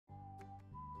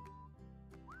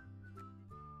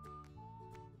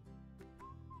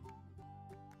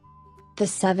The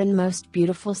 7 most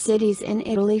beautiful cities in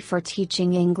Italy for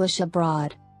teaching English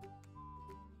abroad.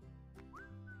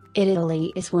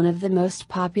 Italy is one of the most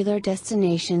popular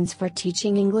destinations for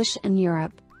teaching English in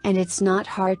Europe, and it's not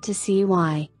hard to see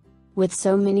why. With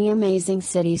so many amazing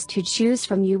cities to choose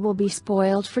from, you will be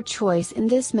spoiled for choice in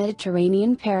this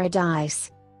Mediterranean paradise.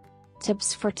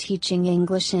 Tips for teaching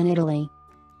English in Italy.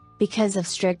 Because of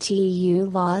strict EU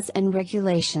laws and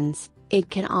regulations, it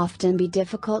can often be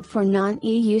difficult for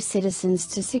non-EU citizens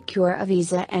to secure a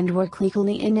visa and work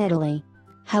legally in Italy.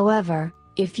 However,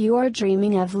 if you are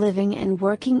dreaming of living and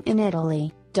working in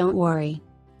Italy, don't worry.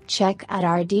 Check out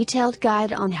our detailed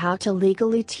guide on how to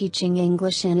legally teaching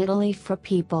English in Italy for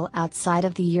people outside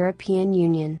of the European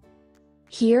Union.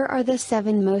 Here are the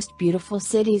 7 most beautiful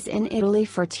cities in Italy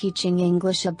for teaching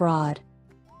English abroad.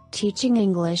 Teaching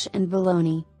English in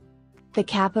Bologna. The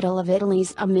capital of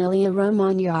Italy's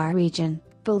Emilia-Romagna region,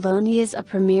 Bologna is a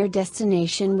premier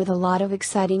destination with a lot of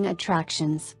exciting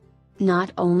attractions. Not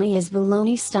only is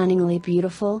Bologna stunningly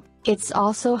beautiful, it's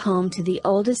also home to the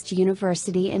oldest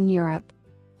university in Europe.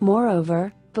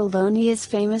 Moreover, Bologna is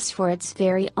famous for its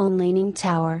very own Leaning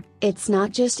Tower. It's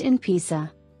not just in Pisa.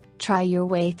 Try your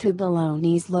way through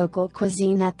Bologna's local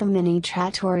cuisine at the mini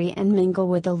trattoria and mingle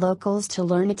with the locals to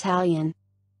learn Italian.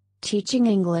 Teaching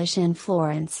English in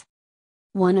Florence.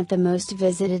 One of the most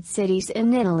visited cities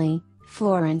in Italy,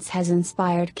 Florence has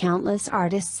inspired countless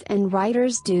artists and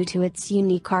writers due to its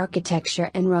unique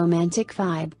architecture and romantic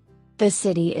vibe. The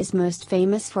city is most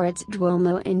famous for its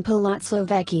Duomo and Palazzo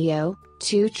Vecchio,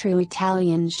 2 true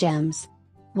Italian gems.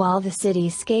 While the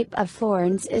cityscape of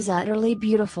Florence is utterly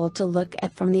beautiful to look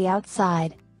at from the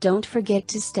outside, don't forget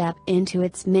to step into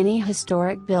its many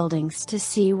historic buildings to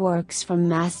see works from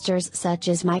masters such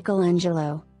as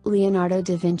Michelangelo, Leonardo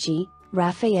da Vinci,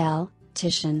 Raphael,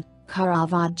 Titian,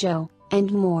 Caravaggio,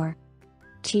 and more.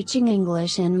 Teaching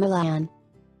English in Milan.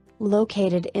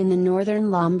 Located in the northern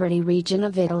Lombardy region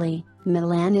of Italy,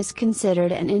 Milan is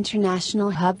considered an international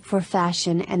hub for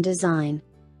fashion and design.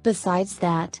 Besides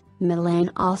that, Milan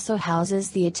also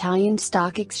houses the Italian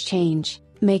Stock Exchange,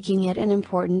 making it an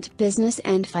important business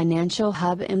and financial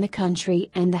hub in the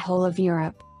country and the whole of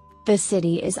Europe. The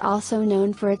city is also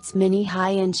known for its many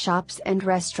high-end shops and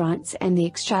restaurants and the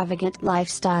extravagant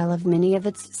lifestyle of many of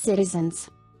its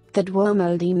citizens. The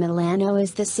Duomo di Milano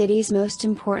is the city's most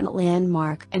important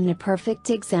landmark and a perfect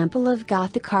example of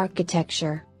Gothic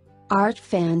architecture. Art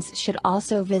fans should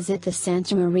also visit the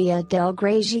Santa Maria del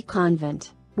Grazie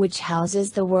convent, which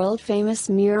houses the world-famous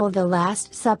mural The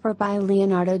Last Supper by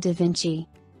Leonardo da Vinci.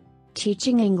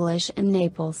 Teaching English in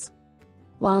Naples.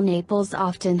 While Naples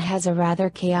often has a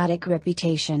rather chaotic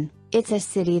reputation, it's a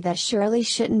city that surely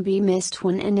shouldn't be missed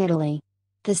when in Italy.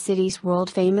 The city's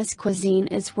world-famous cuisine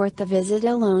is worth a visit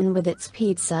alone with its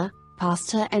pizza,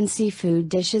 pasta and seafood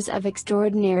dishes of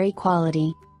extraordinary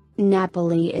quality.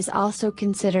 Napoli is also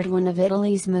considered one of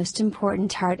Italy's most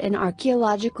important art and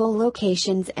archaeological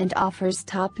locations and offers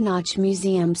top-notch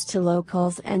museums to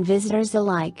locals and visitors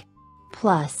alike.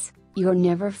 Plus, you're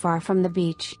never far from the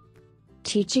beach.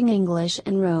 Teaching English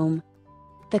in Rome.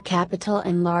 The capital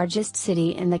and largest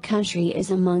city in the country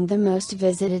is among the most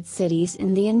visited cities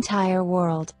in the entire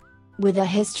world. With a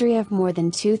history of more than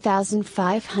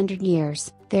 2,500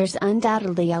 years, there's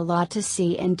undoubtedly a lot to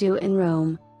see and do in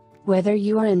Rome. Whether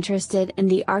you are interested in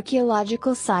the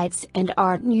archaeological sites and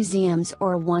art museums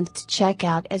or want to check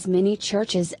out as many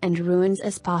churches and ruins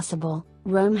as possible,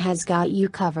 Rome has got you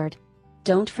covered.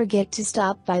 Don't forget to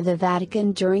stop by the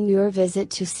Vatican during your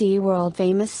visit to see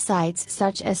world-famous sites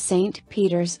such as St.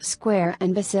 Peter's Square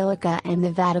and Basilica and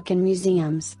the Vatican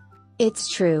museums. It's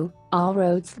true, all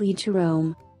roads lead to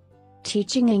Rome.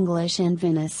 Teaching English in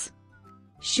Venice.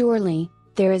 Surely,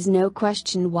 there is no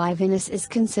question why Venice is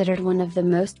considered one of the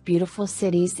most beautiful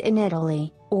cities in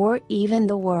Italy, or even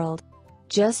the world.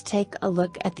 Just take a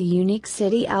look at the unique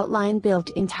city outline built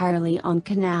entirely on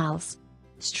canals.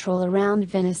 Stroll around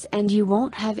Venice and you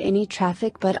won't have any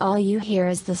traffic, but all you hear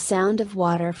is the sound of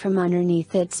water from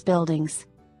underneath its buildings.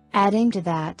 Adding to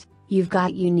that, you've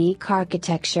got unique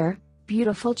architecture,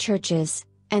 beautiful churches,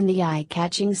 and the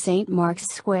eye-catching St. Mark's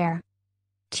Square.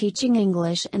 Teaching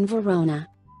English in Verona.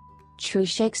 True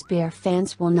Shakespeare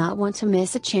fans will not want to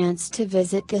miss a chance to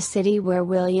visit the city where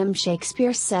William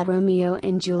Shakespeare set Romeo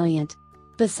and Juliet.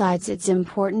 Besides its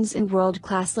importance in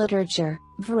world-class literature,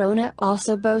 Verona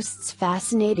also boasts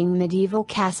fascinating medieval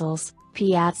castles,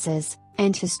 piazzas,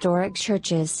 and historic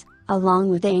churches, along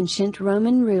with ancient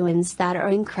Roman ruins that are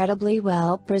incredibly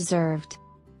well preserved.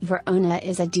 Verona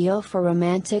is ideal for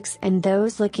romantics and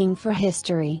those looking for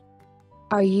history.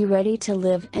 Are you ready to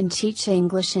live and teach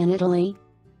English in Italy?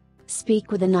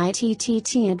 Speak with an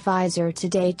ITTT advisor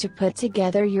today to put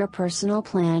together your personal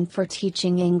plan for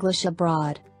teaching English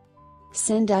abroad.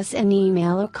 Send us an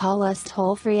email or call us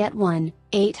toll-free at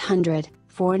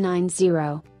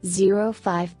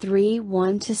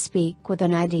 1-800-490-0531 to speak with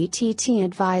an ITTT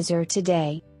advisor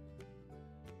today.